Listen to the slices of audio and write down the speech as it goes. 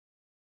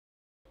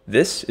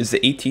This is the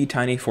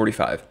ATTiny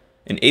 45,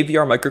 an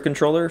AVR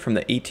microcontroller from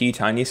the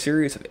ATTiny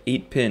series of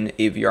 8-pin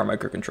AVR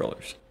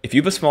microcontrollers. If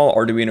you have a small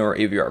Arduino or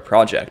AVR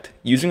project,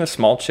 using a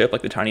small chip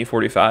like the Tiny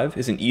 45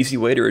 is an easy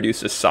way to reduce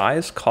the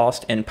size,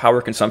 cost, and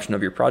power consumption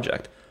of your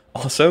project.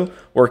 Also,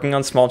 working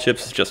on small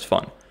chips is just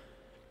fun.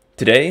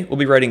 Today, we'll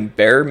be writing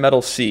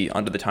baremetal C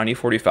onto the Tiny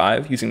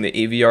 45 using the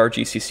AVR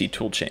GCC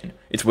toolchain.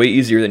 It's way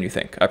easier than you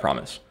think, I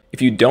promise.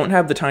 If you don't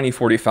have the Tiny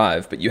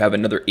 45, but you have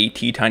another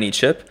ATTiny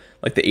chip,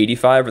 like the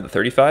 85 or the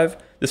 35,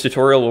 this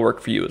tutorial will work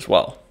for you as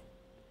well.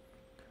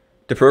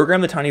 To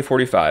program the Tiny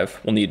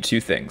 45, we'll need two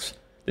things: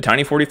 the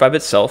Tiny 45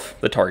 itself,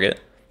 the target,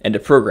 and a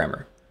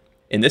programmer.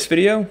 In this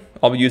video,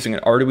 I'll be using an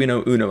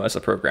Arduino Uno as a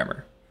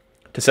programmer.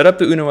 To set up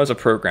the Uno as a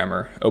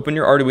programmer, open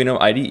your Arduino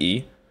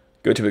IDE,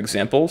 go to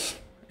Examples,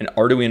 and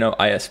Arduino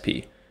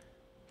ISP.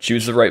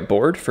 Choose the right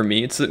board, for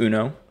me it's the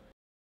Uno.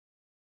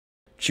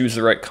 Choose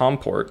the right COM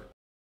port.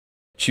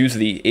 Choose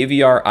the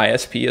AVR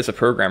ISP as a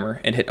programmer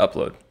and hit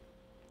Upload.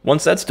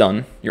 Once that's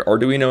done, your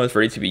Arduino is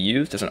ready to be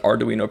used as an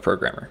Arduino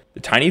programmer. The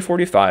Tiny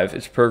 45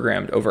 is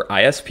programmed over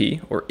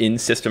ISP, or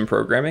in-system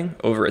programming,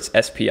 over its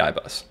SPI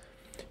bus.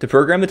 To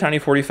program the Tiny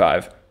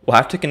 45, we'll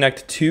have to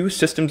connect two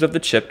systems of the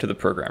chip to the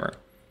programmer.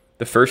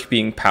 The first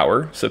being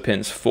power, so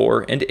pins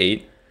 4 and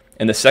 8,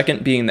 and the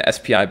second being the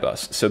SPI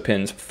bus, so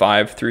pins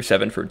 5 through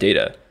 7 for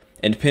data,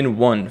 and pin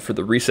 1 for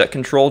the reset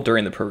control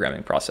during the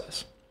programming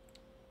process.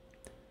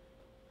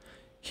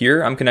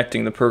 Here I'm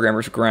connecting the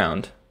programmer's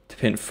ground to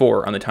pin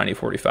 4 on the Tiny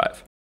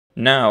 45.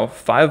 Now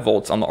 5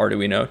 volts on the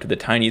Arduino to the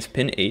Tiny's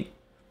pin 8,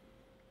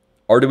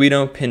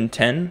 Arduino pin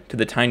 10 to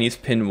the Tiny's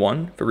pin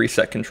 1 for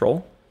reset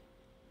control,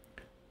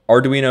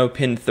 Arduino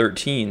pin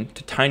 13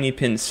 to Tiny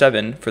pin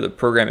 7 for the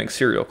programming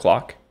serial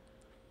clock,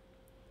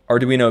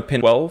 Arduino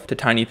pin 12 to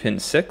Tiny pin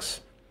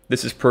 6,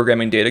 this is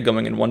programming data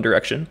going in one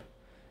direction,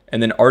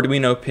 and then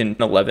Arduino pin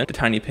 11 to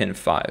Tiny pin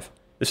 5,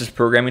 this is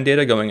programming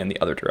data going in the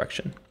other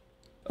direction.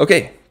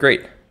 Okay,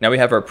 great. Now we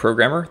have our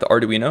programmer, the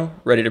Arduino,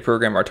 ready to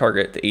program our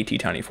target, the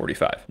ATTiny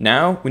 45.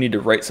 Now we need to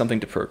write something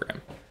to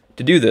program.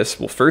 To do this,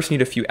 we'll first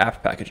need a few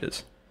app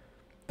packages.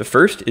 The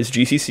first is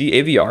GCC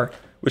AVR,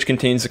 which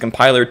contains the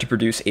compiler to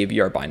produce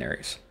AVR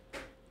binaries.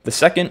 The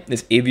second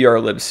is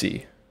AVR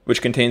libc,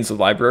 which contains the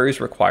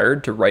libraries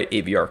required to write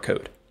AVR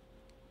code.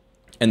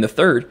 And the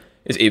third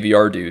is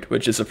AVR Dude,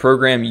 which is a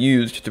program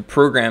used to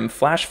program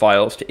flash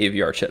files to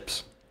AVR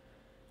chips.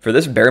 For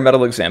this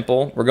baremetal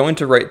example, we're going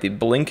to write the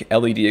blink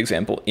LED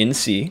example in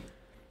C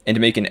and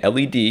make an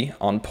LED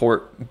on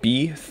port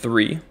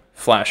B3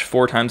 flash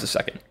 4 times a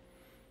second.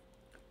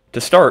 To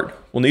start,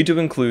 we'll need to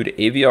include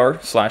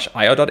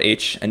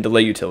avr/io.h and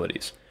delay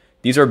utilities.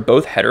 These are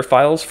both header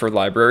files for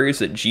libraries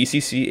that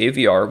GCC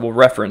AVR will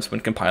reference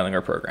when compiling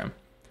our program.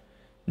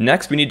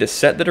 Next, we need to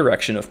set the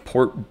direction of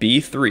port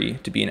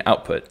B3 to be an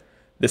output.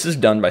 This is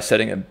done by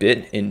setting a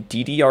bit in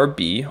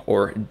DDRB,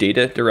 or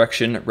data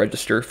direction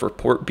register for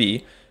port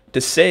B, to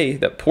say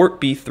that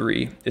port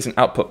B3 is an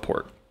output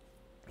port.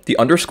 The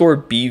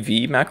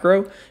 _BV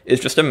macro is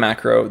just a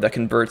macro that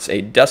converts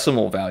a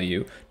decimal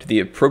value to the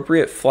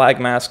appropriate flag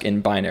mask in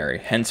binary,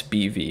 hence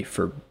BV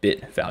for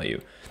bit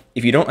value.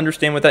 If you don't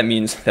understand what that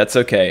means, that's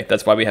okay.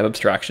 That's why we have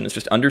abstractions.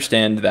 Just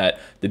understand that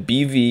the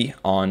BV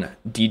on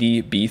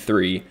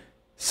DDB3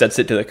 sets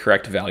it to the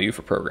correct value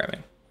for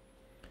programming.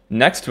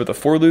 Next, with a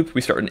for loop, we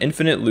start an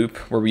infinite loop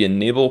where we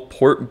enable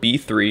port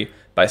B3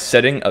 by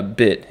setting a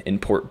bit in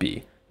port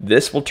B.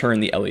 This will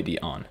turn the LED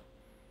on.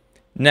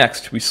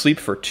 Next, we sleep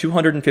for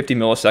 250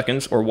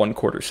 milliseconds or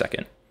 1/4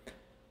 second.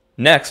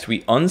 Next,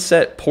 we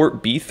unset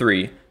port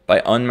B3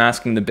 by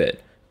unmasking the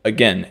bit.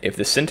 Again, if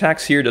the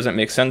syntax here doesn't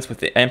make sense with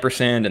the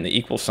ampersand and the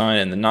equal sign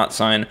and the not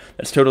sign,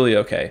 that's totally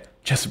okay.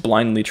 Just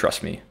blindly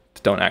trust me.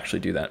 Don't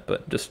actually do that,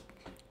 but just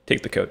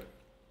take the code.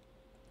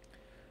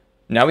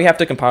 Now we have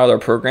to compile our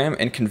program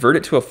and convert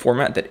it to a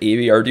format that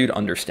AVR Dude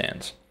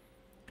understands.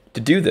 To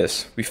do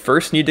this, we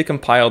first need to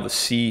compile the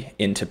C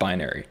into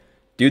binary.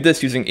 Do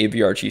this using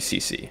AVR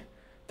GCC.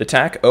 The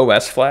TAC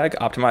OS flag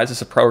optimizes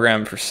the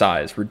program for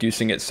size,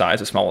 reducing its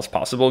size as small as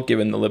possible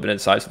given the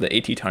limited size of the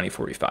ATTiny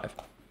 45.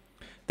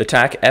 The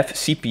TAC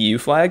FCPU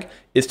flag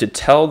is to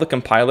tell the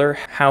compiler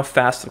how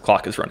fast the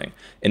clock is running.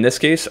 In this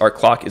case, our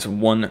clock is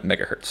 1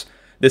 MHz.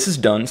 This is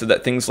done so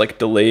that things like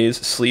delays,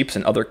 sleeps,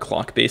 and other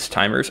clock-based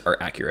timers are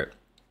accurate.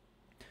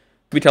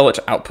 We tell it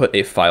to output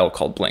a file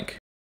called blink.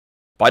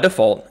 By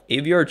default,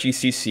 AVR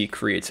GCC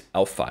creates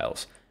ELF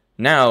files.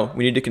 Now,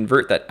 we need to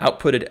convert that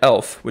outputted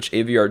ELF, which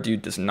AVR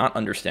Dude does not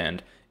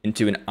understand,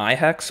 into an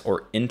ihex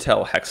or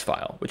Intel hex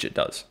file, which it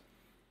does.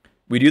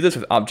 We do this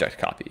with object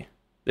copy.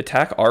 The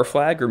TAC R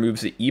flag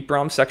removes the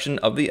EEPROM section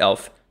of the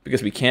ELF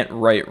because we can't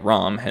write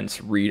ROM, hence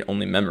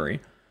read-only memory.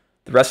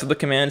 The rest of the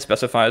command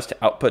specifies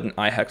to output an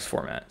ihex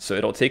format, so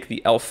it'll take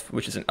the ELF,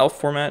 which is an ELF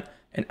format,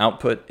 and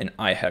output an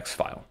ihex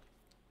file.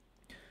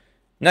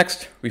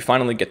 Next, we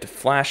finally get to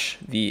flash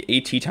the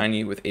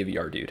ATTiny with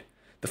AVR Dude.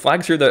 The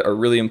flags here that are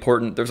really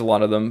important, there's a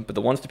lot of them, but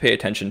the ones to pay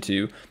attention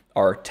to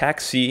are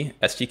TAC-C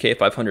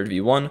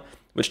STK500v1,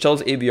 which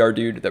tells AVR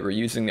Dude that we're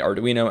using the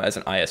Arduino as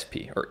an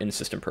ISP, or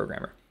in-system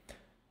programmer.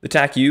 The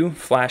TACU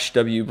flash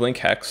W blink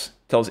hex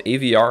tells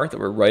AVR that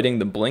we're writing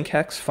the blink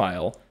hex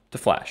file to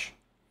flash.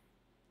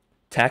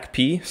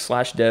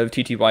 TACP/dev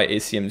TTY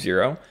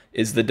ACM0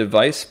 is the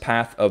device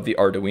path of the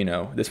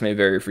Arduino. This may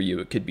vary for you.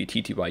 It could be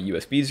TTY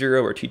USB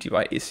 0 or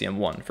TTY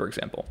ACM1, for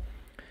example.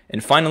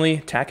 And finally,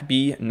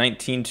 TACB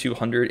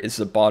 19200 is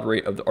the baud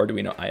rate of the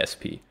Arduino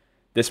ISP.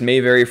 This may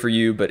vary for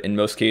you, but in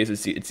most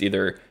cases, it's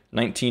either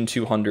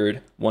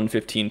 19200,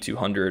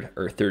 115200,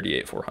 or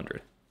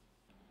 38400.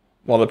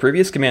 While the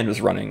previous command was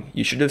running,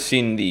 you should have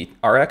seen the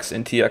RX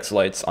and TX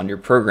lights on your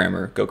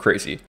programmer go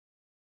crazy.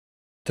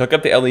 To hook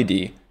up the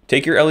LED,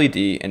 take your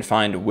LED and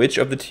find which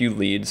of the two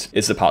leads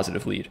is the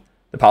positive lead.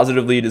 The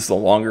positive lead is the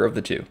longer of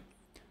the two.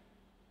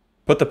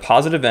 Put the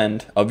positive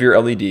end of your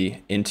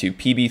LED into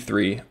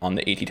PB3 on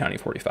the ATTiny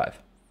 45.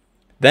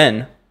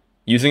 Then,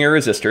 using a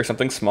resistor,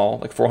 something small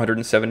like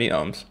 470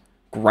 ohms,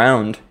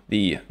 ground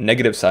the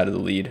negative side of the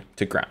lead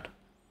to ground.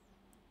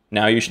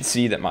 Now you should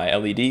see that my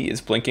LED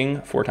is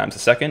blinking 4 times a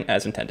second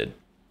as intended.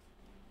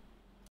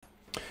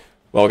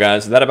 Well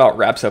guys, that about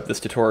wraps up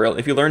this tutorial.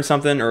 If you learned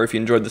something or if you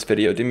enjoyed this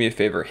video, do me a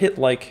favor, hit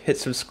like, hit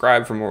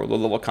subscribe for more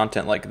low-level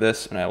content like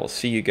this, and I will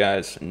see you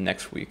guys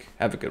next week.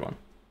 Have a good one.